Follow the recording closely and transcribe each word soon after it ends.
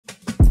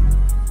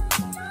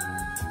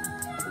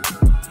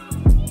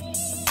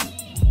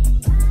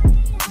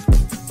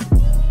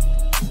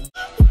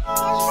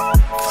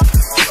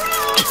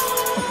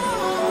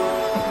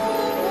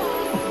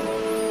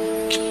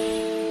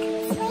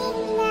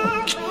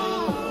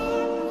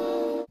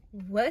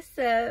What's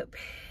up?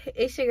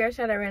 It's your girl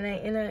Shada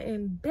Renee, and I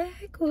am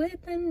back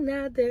with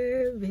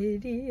another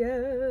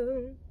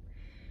video.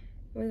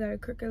 We got a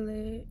crooked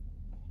leg.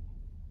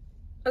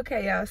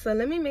 Okay, y'all, so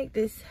let me make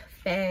this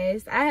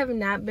fast. I have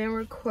not been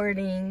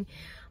recording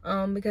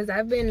because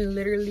I've been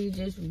literally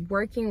just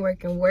working, but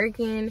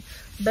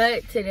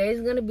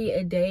today's gonna be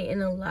a day in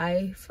the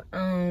life.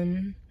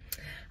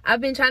 I've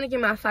been trying to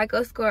get my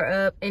FICO score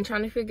up and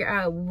trying to figure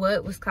out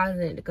what was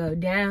causing it to go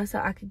down so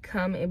I could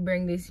come and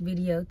bring this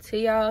video to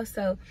y'all.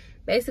 So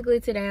basically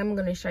today I'm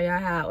going to show y'all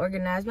how I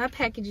organize my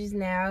packages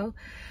now,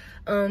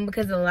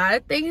 because a lot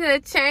of things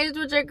have changed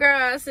with your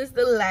girl since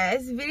the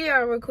last video I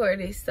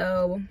recorded.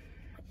 So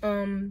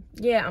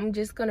yeah, I'm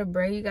just going to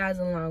bring you guys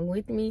along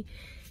with me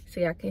so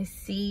y'all can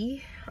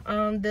see.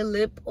 The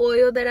lip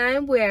oil that I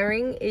am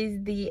wearing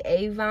is the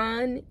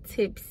Avon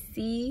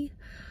Tipsy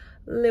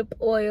lip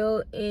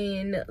oil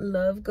in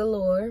Love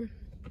Galore,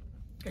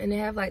 and they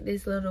have like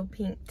this little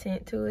pink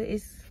tint to it.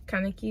 It's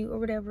kind of cute or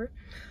whatever.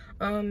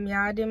 Y'all,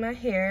 I did my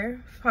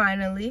hair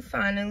finally,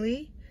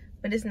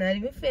 but it's not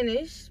even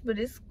finished, but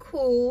it's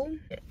cool.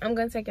 I'm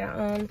gonna take out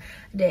a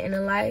day in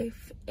the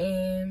life,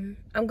 and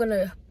I'm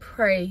gonna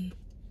pray.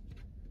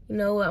 You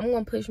know what, I'm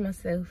gonna push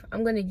myself.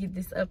 I'm gonna get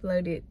this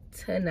uploaded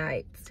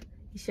tonight.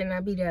 It should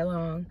not be that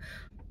long.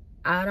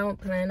 I don't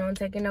plan on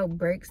taking no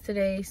breaks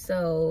today,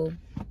 so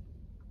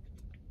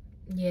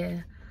yeah,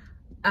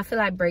 I feel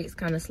like breaks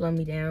kind of slow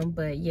me down,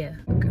 but yeah,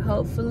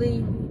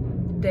 hopefully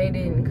they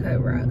didn't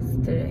cut routes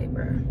today,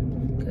 bro,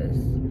 because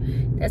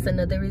that's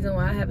another reason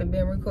why I haven't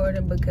been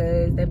recording,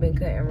 because they've been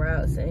cutting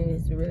routes and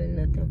it's really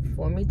nothing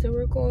for me to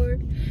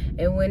record.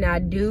 And when I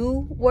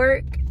do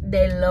work,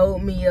 they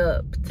load me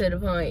up to the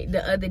point.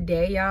 The other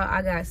day, y'all,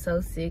 I got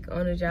so sick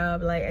on the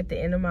job, like at the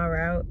end of my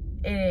route,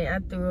 and I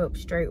threw up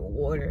straight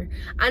water.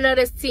 I know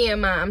that's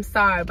TMI, I'm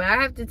sorry, but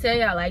I have to tell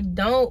y'all, like,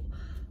 don't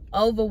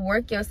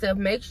overwork yourself.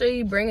 Make sure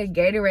you bring a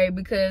Gatorade,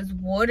 because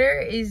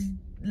water is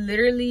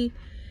literally,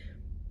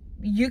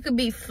 you could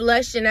be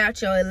flushing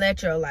out your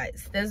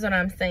electrolytes. That's what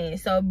I'm saying.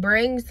 So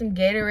bring some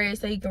Gatorade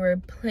so you can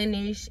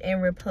replenish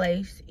and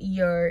replace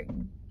your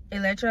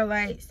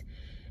electrolytes,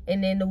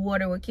 and then the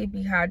water will keep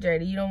you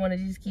hydrated. You don't want to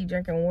just keep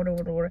drinking water,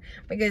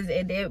 because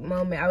at that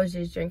moment I was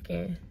just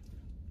drinking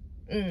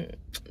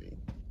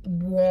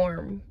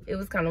warm. It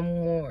was kind of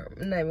warm.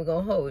 I'm not even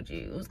gonna hold you.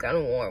 It was kind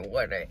of warm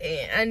water,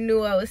 and I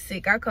knew I was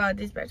sick. I called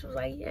dispatch. I was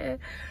like, yeah,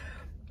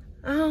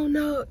 I don't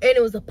know. And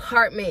it was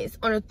apartments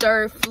on the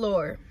 3rd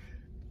floor.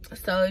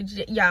 So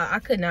y'all, I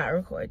could not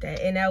record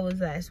that, and that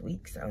was last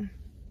week. So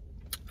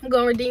I'm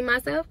gonna redeem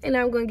myself, and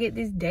I'm gonna get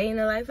this day in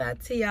the life out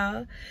to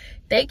y'all.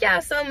 Thank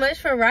y'all so much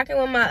for rocking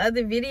with my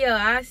other video.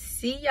 I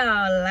see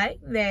y'all like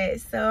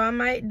that, so I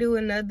might do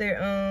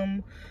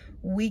another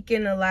week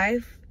in the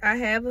life. I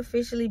have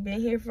officially been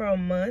here for a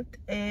month,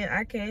 and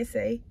I can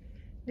say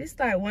this is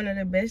like one of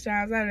the best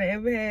jobs I've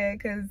ever had,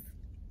 because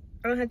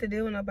I don't have to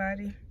deal with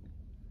nobody.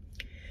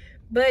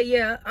 But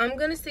yeah, I'm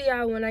gonna see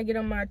y'all when I get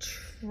on my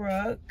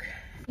truck.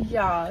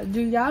 Y'all,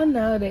 do y'all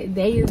know that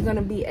they is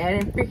gonna be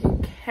adding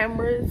freaking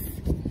cameras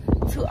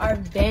to our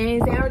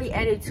vans? They already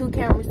added 2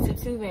 cameras to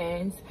 2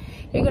 vans.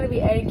 They're gonna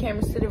be adding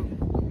cameras to the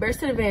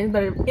rest of the vans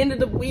by the end of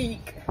the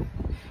week.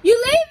 You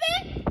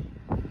leaving?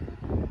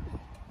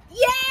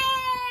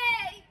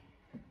 Yay!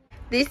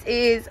 This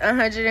is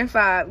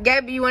 105.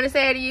 Gabby, you want to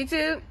say hi to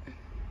YouTube?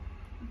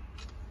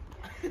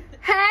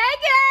 Hey,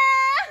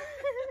 girl!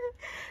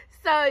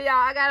 So, y'all,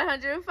 I got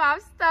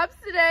 105 stops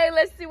today.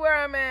 Let's see where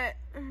I'm at.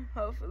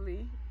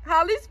 Hopefully.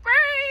 Holly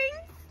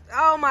Springs!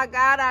 Oh, my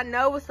God, I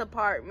know it's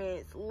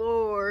apartments.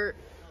 Lord.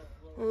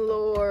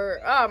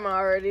 I'm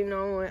already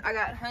knowing. I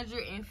got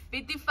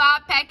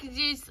 155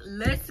 packages.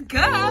 Let's go!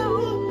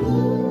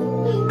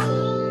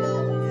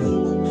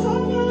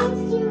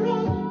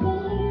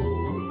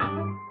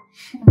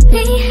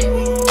 Can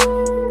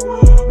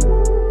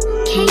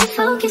you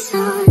focus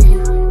on me?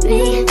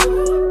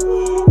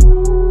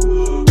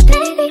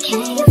 Baby,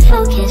 can you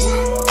focus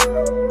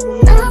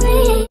on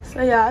me?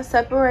 So y'all, I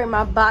separate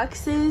my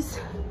boxes,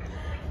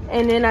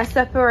 and then I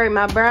separate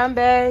my brown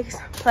bags,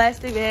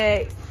 plastic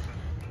bags,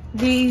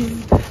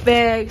 these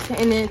bags,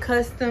 and then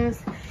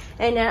customs.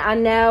 And then I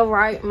now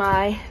write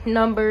my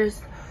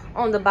numbers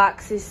on the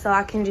boxes so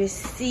I can just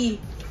see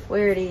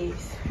where it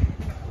is.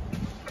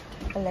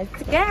 And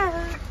let's go.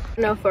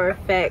 I know for a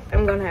fact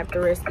I'm gonna have to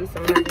rescue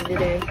somebody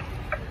today,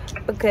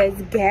 because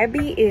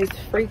Gabby is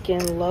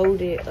freaking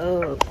loaded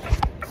up.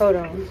 Hold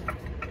on.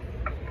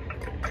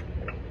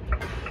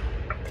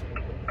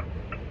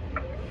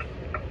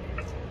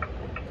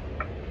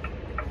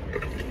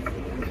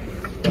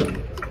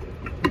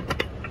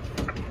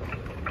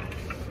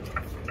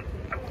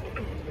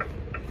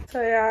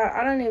 So y'all,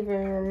 I don't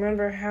even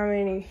remember how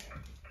many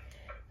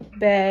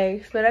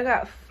bags, but I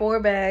got 4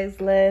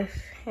 bags left,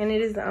 and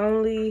it is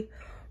only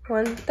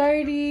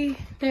 1:30.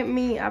 That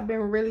means I've been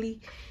really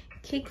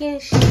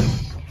kicking.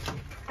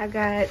 I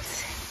got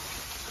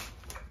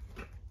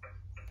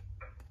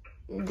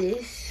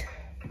this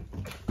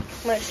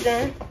much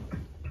done.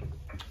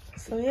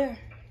 So yeah,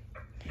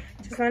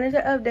 just wanted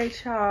to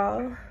update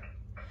y'all.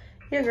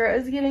 Your girl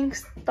is getting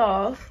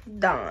stuff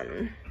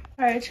done.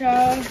 All right,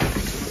 y'all.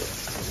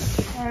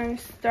 I'm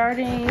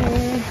starting.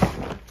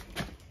 I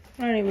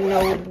don't even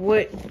know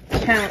what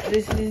count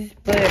this is,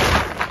 but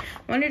I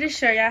wanted to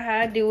show y'all how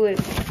I do it.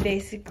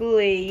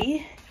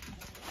 Basically,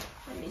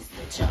 let me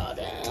sit y'all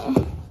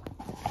down.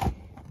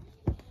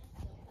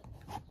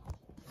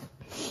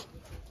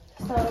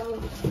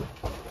 So,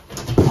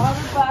 all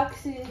the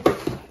boxes,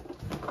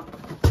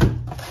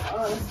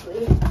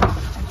 honestly,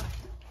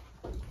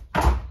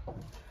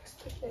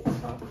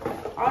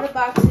 all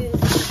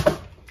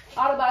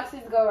the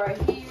boxes go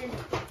right here,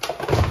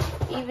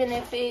 even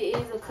if it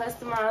is a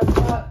customized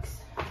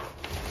box.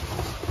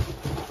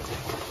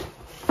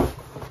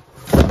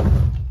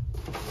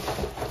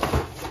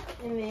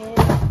 And then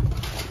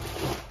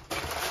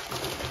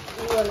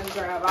you want to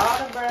grab all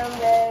the brown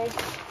bags.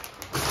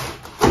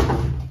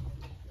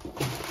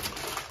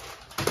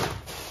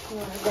 You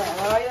want to grab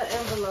all your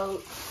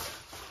envelopes.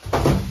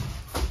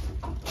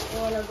 You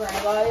want to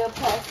grab all your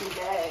plastic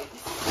bags.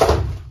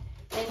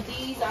 And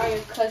these are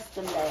your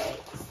custom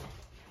bags.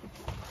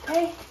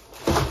 Okay?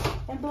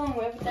 And boom,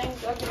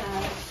 everything's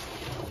organized.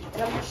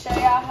 And I'm going to show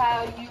y'all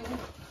how you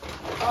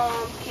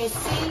can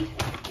see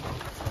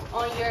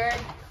on your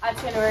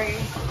itinerary.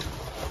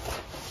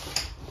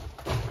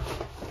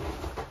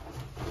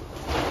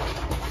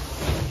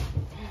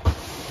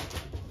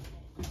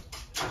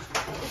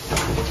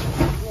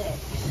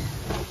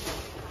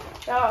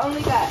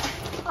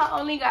 I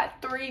only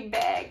got 3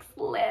 bags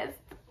left.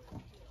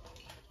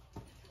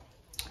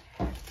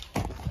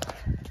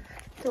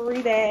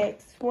 3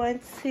 bags. 1,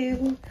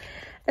 2,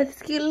 a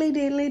skiddly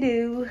diddly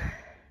do.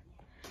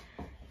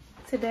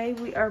 Today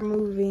we are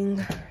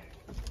moving.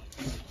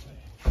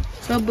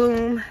 So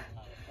boom.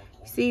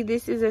 See,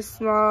 this is a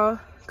small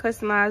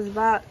customized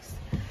box.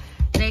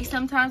 They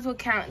sometimes will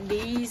count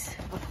these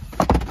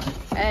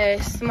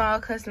as small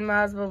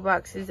customizable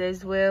boxes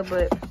as well,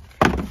 but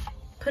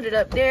put it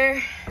up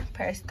there,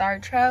 press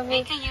start travel.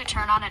 Make a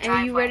U-turn on a driveway.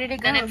 And you ready to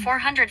go. Then at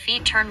 400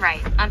 feet, turn right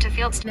onto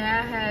Fields. Now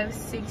I have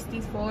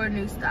 64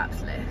 new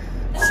stops left.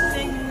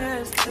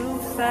 Too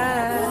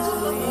fast.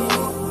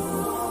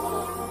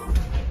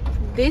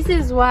 This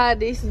is why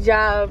this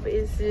job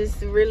is just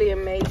really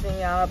amazing,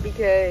 y'all,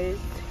 because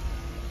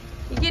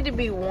you get to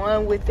be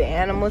one with the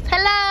animals.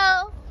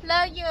 Hello,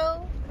 love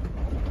you.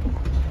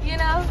 You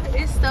know,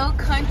 it's so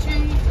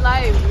country.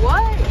 Like,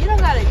 what? You don't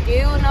gotta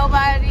deal with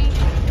nobody.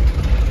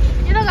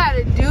 You don't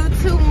gotta do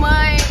too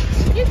much.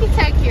 You can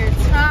take your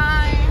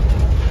time.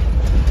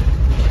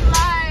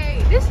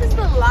 Like, this is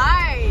the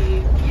life.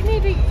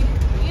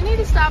 You need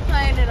to stop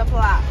playing it a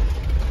plot.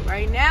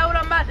 Right now, what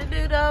I'm about to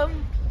do though,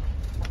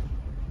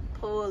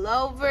 pull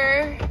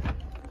over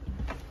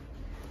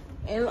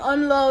and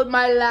unload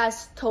my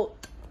last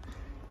tote.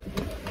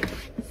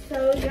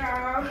 So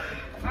y'all,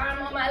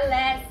 I'm on my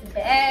last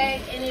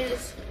bag and it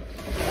is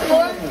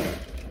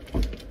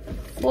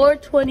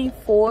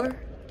 424.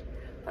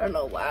 I don't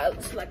know why it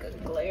looks like a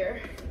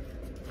glare.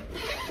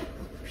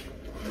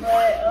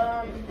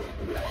 But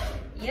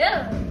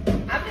yeah,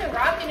 I've been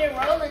rocking and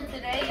rolling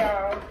today,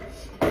 y'all.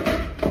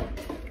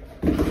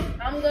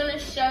 I'm gonna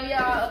show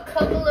y'all a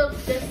couple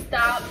of the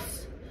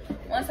stops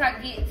once I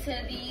get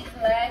to these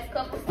last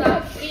couple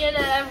stops. Being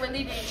that I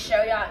really didn't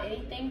show y'all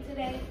anything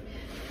today.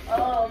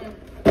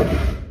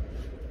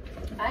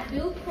 I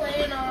do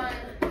plan on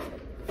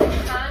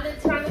kind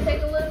of trying to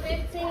take a little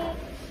 15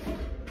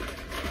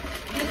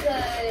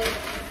 because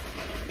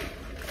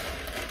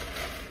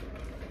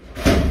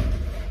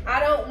I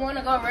don't want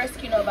to go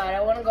rescue nobody.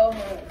 I want to go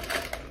home.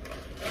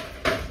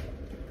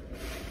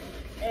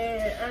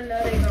 And I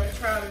know they're going to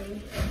try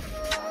me.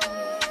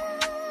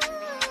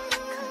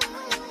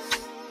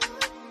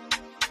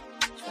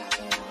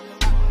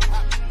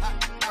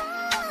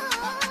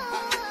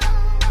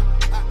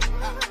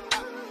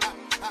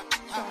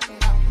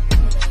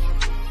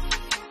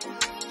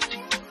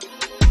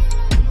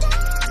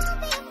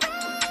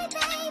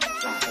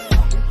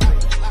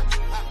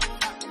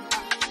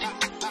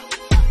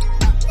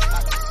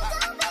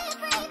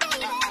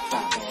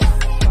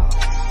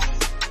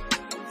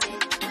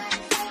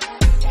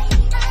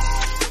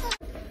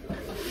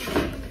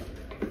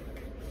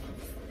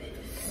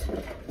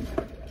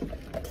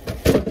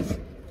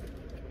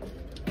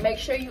 Make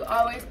sure you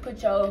always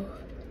put your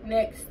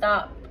next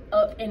stop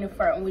up in the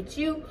front with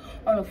you,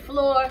 on the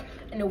floor,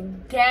 in the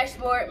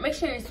dashboard. Make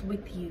sure it's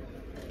with you.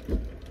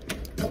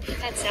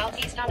 Head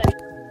southeast on a...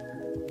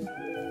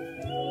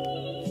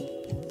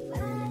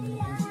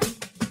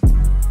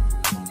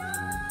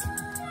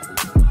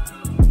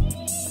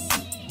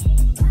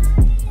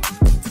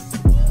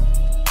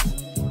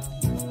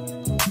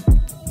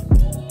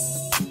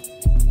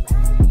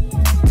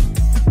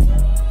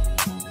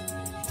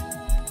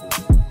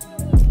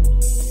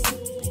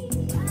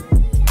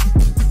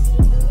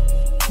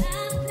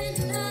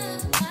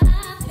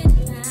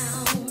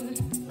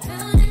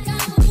 Found a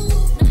couple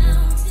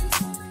mountains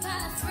by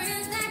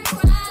friends that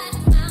cried.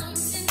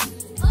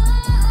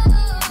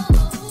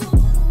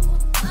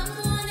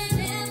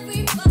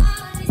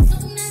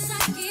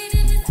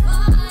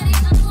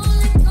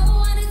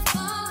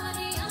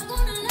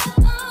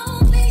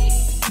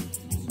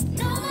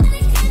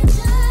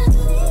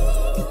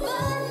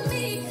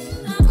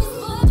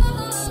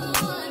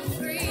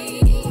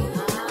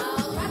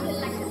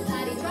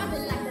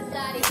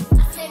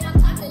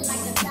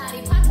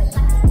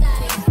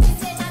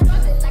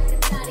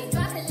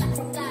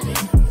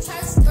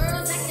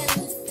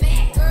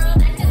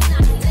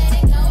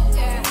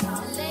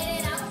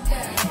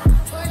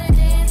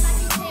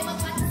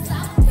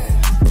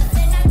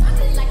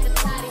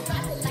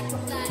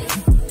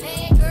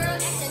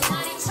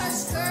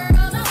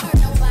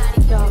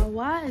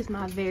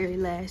 my very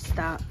last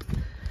stop.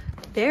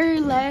 Very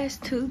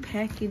last 2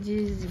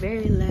 packages,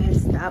 very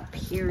last stop,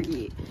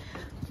 period.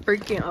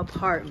 Freaking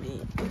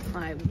apartment.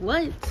 Like,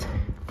 what?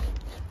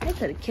 I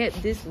could have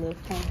kept this little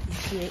funky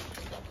shit.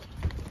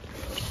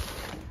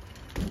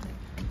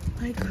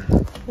 Like,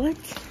 what?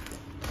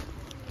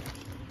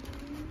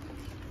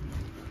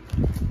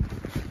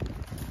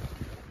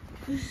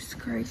 This is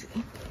crazy.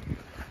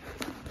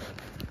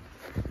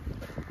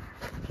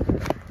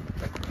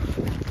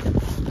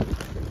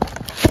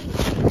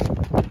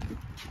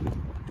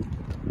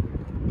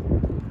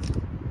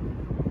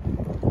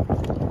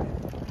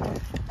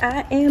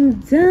 I am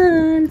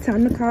done.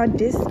 Time to call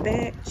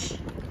dispatch.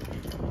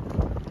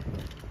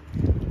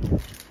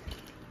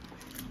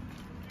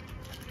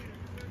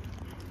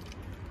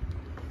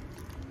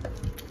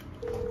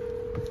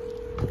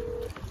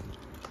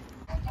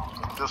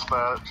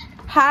 Dispatch.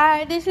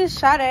 Hi, this is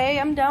Sade.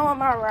 I'm done with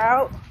my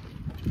route.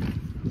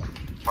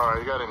 Alright,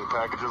 you got any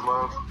packages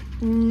left?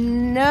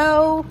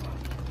 No.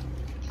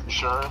 You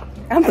sure?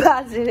 I'm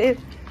positive.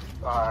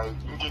 Alright,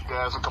 you get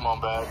gas and come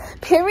on back.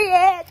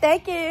 Period.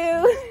 Thank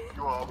you.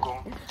 You're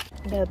welcome.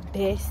 The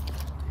best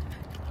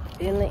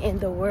feeling in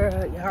the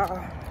world,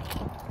 y'all.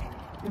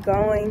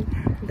 Going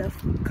the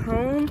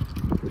home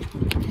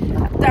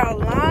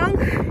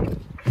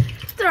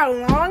after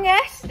a long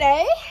ass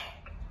stay.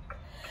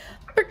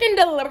 Freaking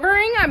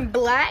delivering. I'm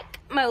black.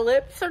 My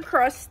lips are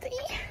crusty.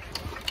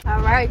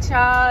 All right,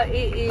 y'all.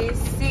 It is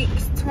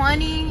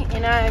 6:20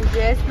 and I am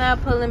just now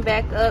pulling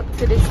back up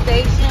to the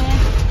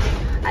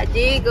station. I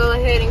did go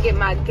ahead and get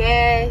my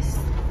gas.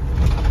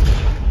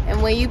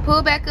 And when you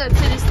pull back up to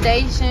the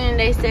station,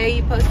 they say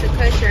you're supposed to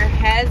cut your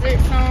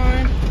hazards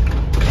on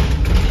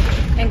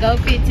and go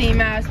 15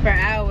 miles per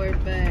hour.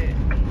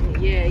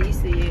 But yeah, you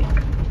see it.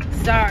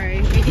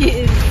 Sorry.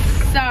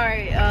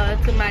 Sorry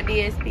to my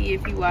DSP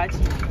if you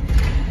watching.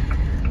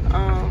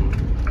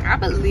 I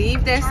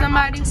believe there's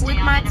somebody with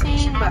my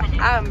team, but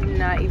I'm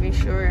not even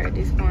sure at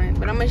this point.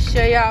 But I'm gonna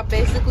show y'all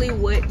basically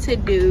what to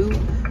do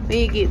when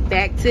you get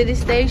back to the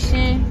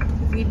station.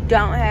 If you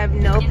don't have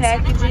no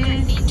packages.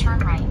 700 feet, turn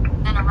right,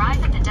 then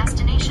arrive at the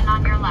destination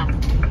on your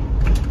left.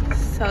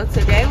 So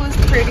today was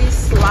pretty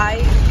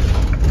slight.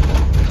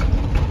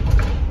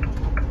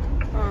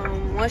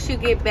 Once you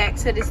get back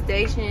to the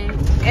station,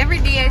 every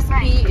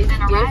DSP is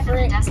then arrive at the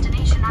different.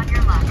 destination on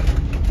your left.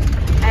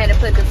 I had to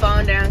put the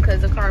phone down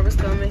because the car was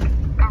coming.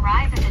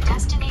 Arrive at the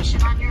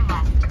destination on your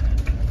left.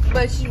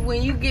 But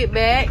when you get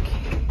back,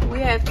 we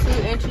have 2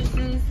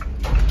 entrances,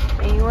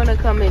 and you want to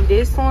come in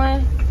this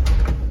one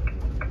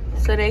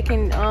so they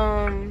can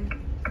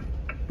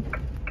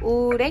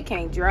they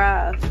can't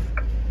drive.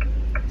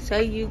 So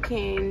you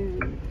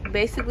can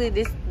basically,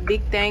 this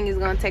big thing is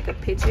gonna take a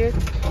picture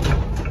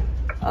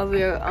of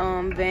your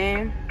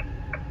van,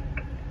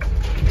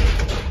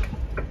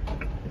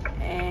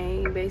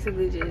 and you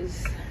basically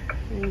just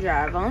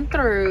drive on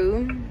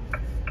through.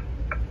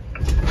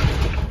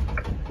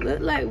 Look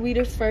like we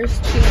the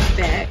first 2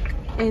 back,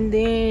 and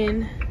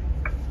then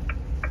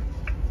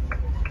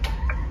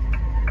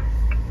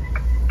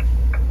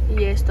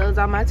yes, those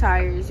are my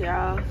tires,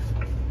 y'all.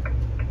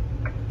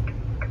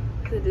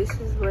 So this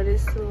is what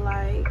it's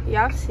like.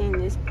 Y'all seen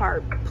this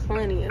part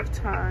plenty of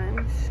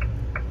times.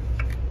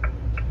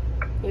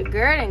 Your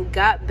girl done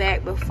got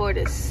back before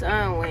the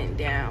sun went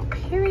down,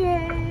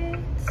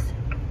 period.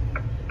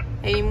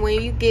 And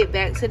when you get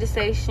back to the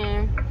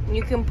station,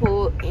 you can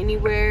pull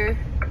anywhere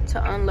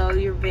to unload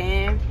your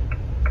van.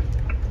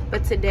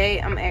 But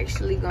today, I'm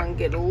actually gonna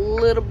get a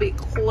little bit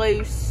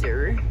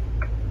closer,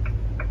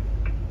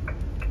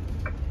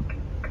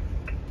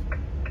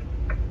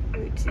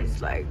 which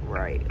is like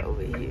right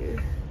over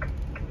here.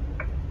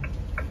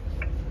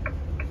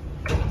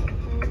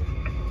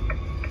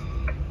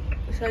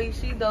 So you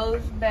see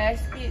those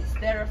baskets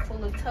that are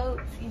full of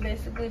totes? You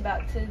basically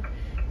about to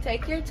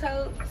take your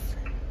totes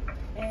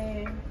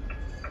and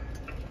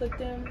put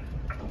them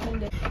in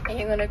the, and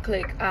you're gonna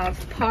click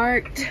off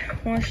parked.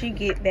 Once you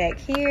get back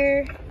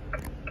here,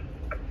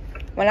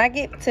 when I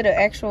get to the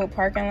actual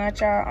parking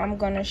lot, y'all, I'm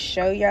gonna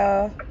show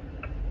y'all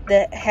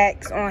the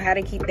hacks on how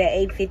to keep that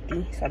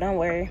 850, so don't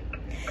worry.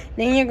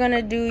 Then you're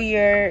gonna do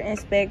your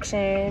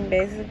inspection.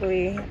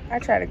 Basically, I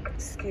try to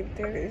skip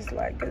through this,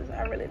 like, because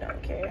I really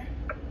don't care.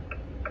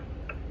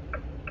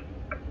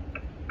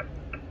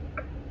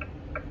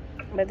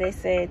 But they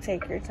said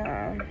take your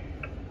time.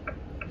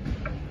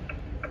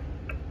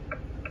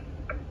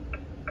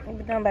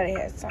 But nobody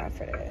has time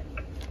for that.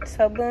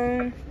 So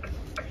boom,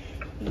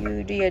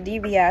 you do your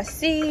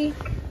DVIC,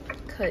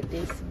 cut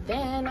this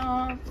van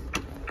off,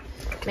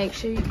 make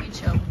sure you get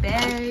your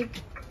bag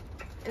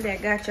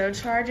that got your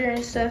charger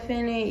and stuff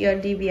in it. Your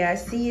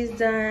DVIC is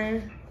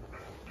done.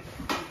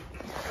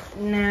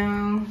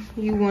 Now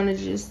you want to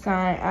just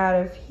sign out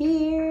of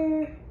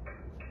here.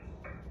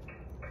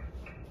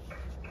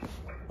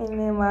 And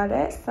then while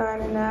that's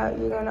signing out,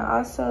 you're gonna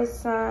also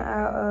sign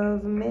out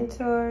of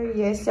Mentor.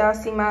 Yes, y'all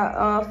see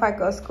my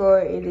FICO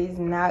score. It is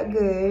not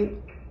good,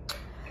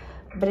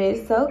 but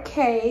it's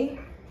okay.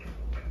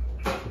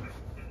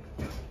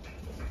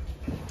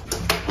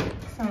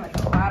 Sound like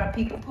a lot of got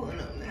people pulling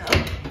up now.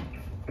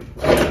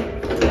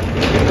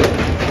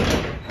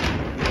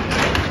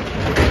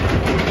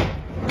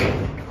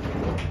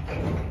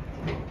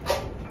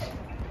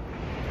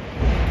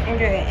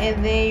 Okay,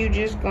 and then you're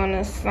just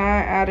gonna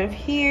sign out of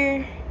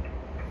here.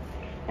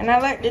 And I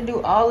like to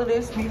do all of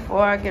this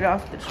before I get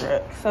off the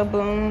truck. So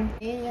boom.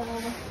 Yeah.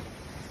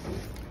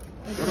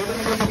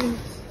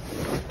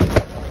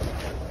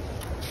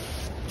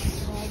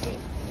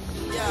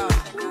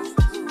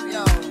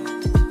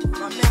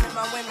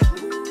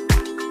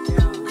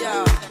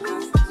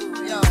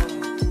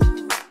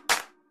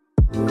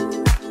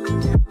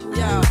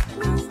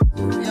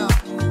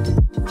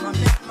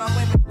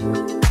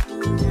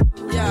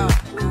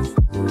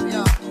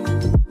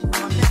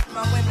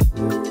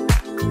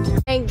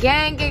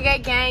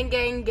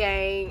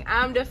 Gang.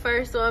 I'm the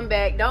first one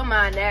back. Don't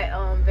mind that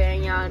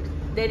van, y'all.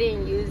 They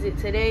didn't use it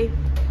today.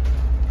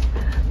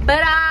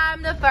 But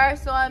I'm the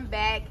first one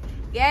back.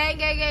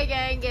 Gang.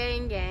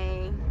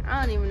 I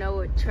don't even know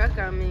what truck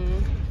I'm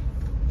in.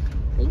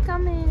 I think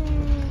I'm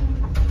in,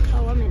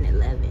 oh, I'm in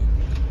 11.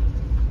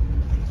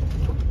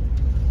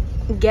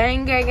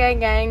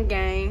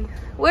 Gang.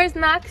 Where's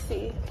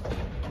Noxie?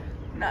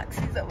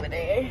 Noxie's over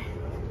there.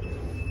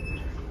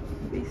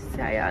 This is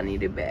how y'all need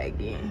to bag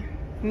in.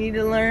 You need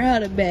to learn how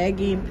to bag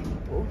in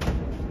people.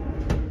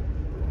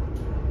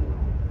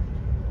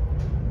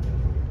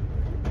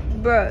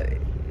 Bruh,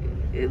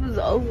 it was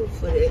over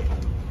for that.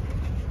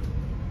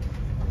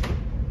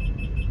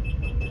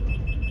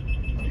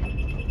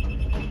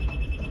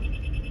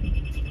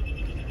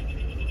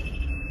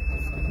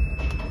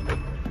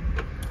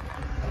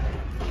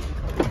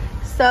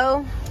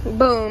 So,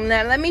 boom.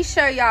 Now, let me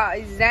show y'all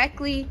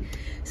exactly.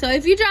 So,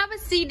 if you drive a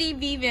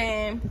CDV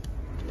van,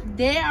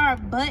 there are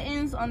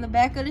buttons on the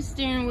back of the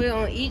steering wheel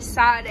on each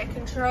side that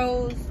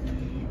controls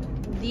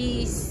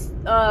the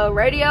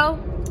radio.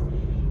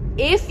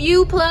 If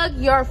you plug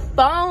your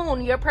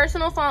phone, your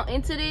personal phone,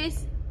 into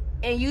this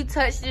and you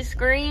touch the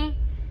screen,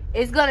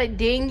 it's gonna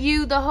ding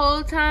you the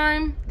whole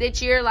time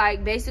that you're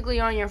like basically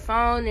on your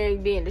phone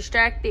and being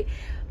distracted.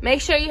 Make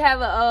sure you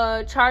have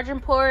a charging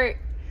port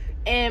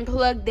and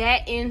plug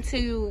that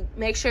into,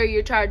 make sure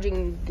you're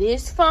charging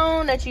this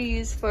phone that you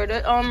use for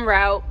the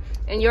route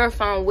and your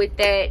phone with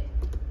that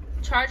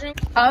charging.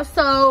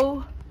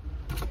 Also,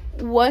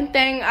 one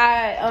thing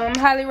I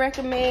highly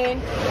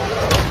recommend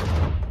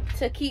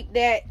to keep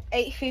that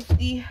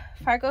 850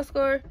 FICO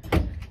score,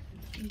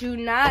 do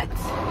not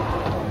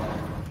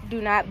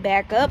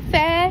back up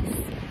fast,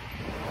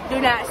 do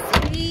not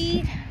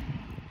speed,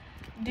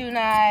 do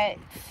not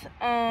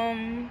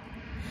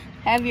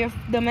have your,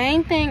 the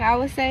main thing I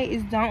would say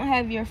is don't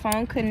have your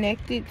phone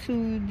connected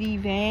to the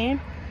van.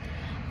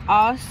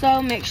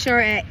 Also, make sure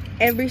at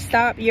every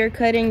stop you're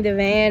cutting the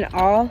van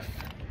off.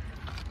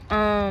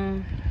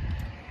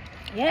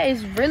 Yeah,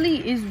 it's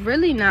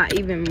really not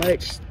even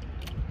much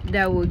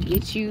that will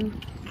get you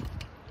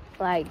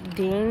like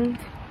dinged.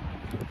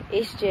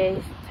 It's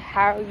just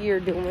how you're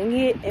doing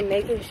it and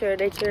making sure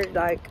that you're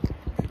like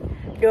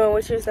doing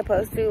what you're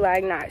supposed to,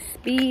 like not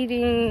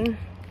speeding.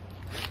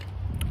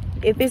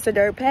 If it's a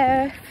dirt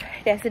path,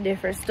 that's a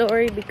different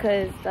story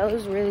because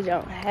those really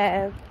don't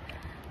have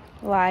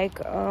like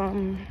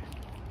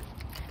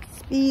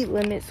speed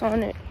limits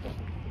on it.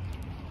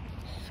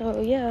 So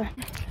yeah,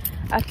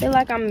 I feel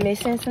like I'm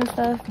missing some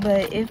stuff,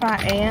 but if I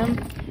am,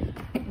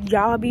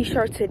 y'all be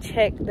sure to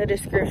check the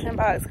description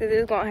box because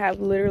it's gonna have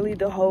literally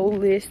the whole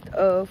list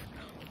of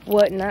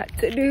what not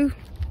to do.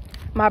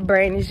 My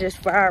brain is just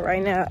fried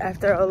right now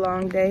after a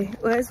long day.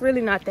 Well, it's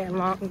really not that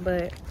long,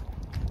 but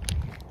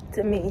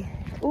to me.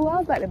 Ooh, I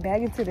was about to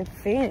bag into the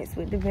fence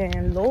with the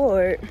van,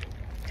 Lord.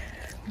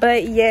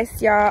 But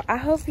yes, y'all, I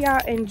hope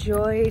y'all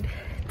enjoyed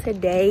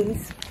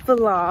today's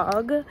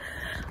vlog,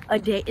 a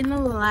day in the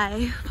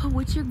life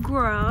with your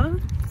girl.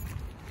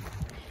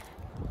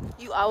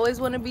 You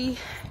always want to be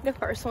the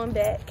first one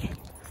back.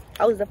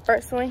 I was the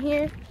first one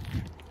here.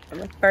 I'm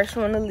the first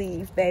one to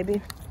leave,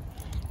 baby.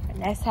 And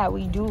that's how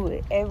we do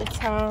it every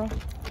time,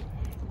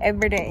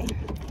 every day.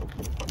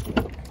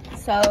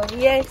 So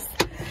yes,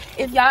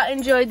 if y'all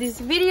enjoyed this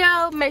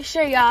video, make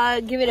sure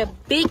y'all give it a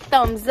big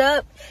thumbs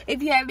up.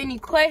 If you have any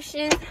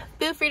questions,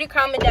 feel free to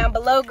comment down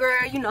below,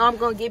 girl. You know I'm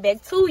gonna get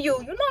back to you.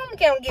 You know I'm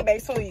gonna get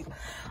back to you.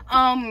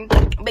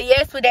 But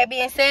yes, with that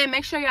being said,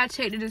 make sure y'all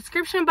check the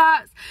description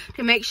box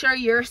to make sure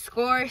your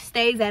score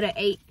stays at an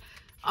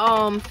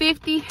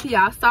 850.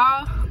 Y'all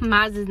saw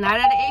mine is not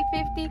at an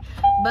 850,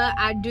 but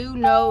I do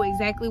know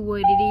exactly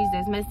what it is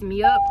that's messing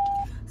me up,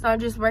 so I'm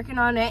just working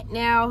on that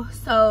now.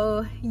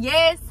 So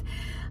yes,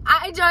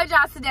 I enjoyed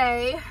y'all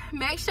today.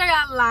 Make sure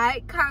y'all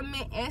like,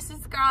 comment, and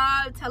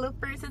subscribe. Tell a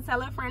friend to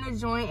tell a friend to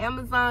join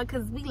Amazon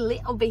because we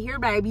lit over here,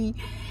 baby.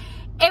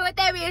 And with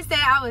that being said,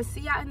 I will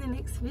see y'all in the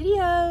next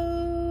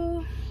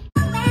video.